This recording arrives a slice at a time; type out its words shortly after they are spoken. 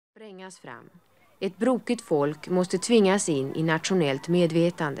sprängas fram. Ett brokigt folk måste tvingas in i nationellt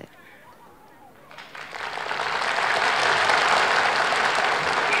medvetande.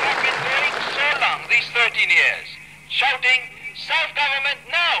 We have been going so long, these 13 years, shouting self-government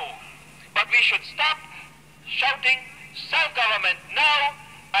now. But we should stop shouting self-government now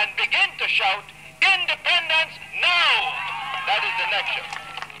and begin to shout independence now. That is the next show.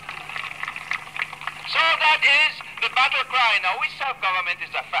 So that is the battle cry now. Self-government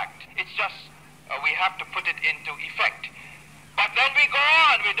is a fact. It's just we have to put it into effect. But then we go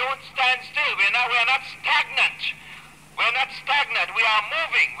on. We don't stand still. We're not stagnant. We're not stagnant. We are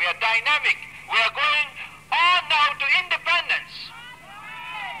moving. We are dynamic. We are going on now to independence.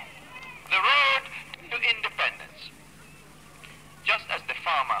 The road to independence. Just as the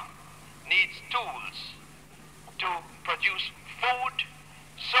farmer needs tools to produce food,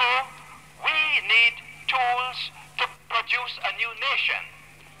 so we need tools to produce a new nation,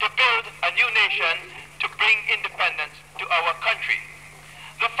 to build a new nation, to bring independence to our country.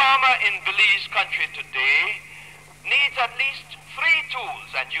 The farmer in Belize country today needs at least 3 tools,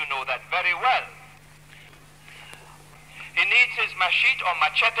 and you know that very well. He needs his machete or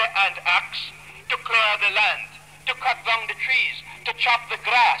machete and axe to clear the land, to cut down the trees, to chop the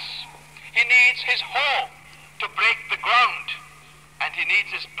grass. He needs his hoe to break the ground, and he needs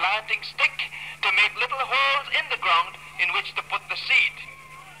his planting stick to make little holes in the ground in which to put the seed.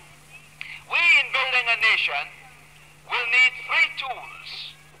 We, in building a nation, will need 3 tools: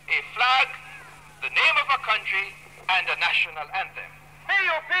 a flag, the name of a country, and a national anthem.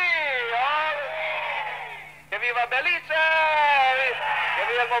 PUP! ¡Que viva Belize! ¡Que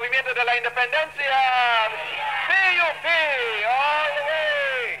viva el movimiento de la independencia! PUP!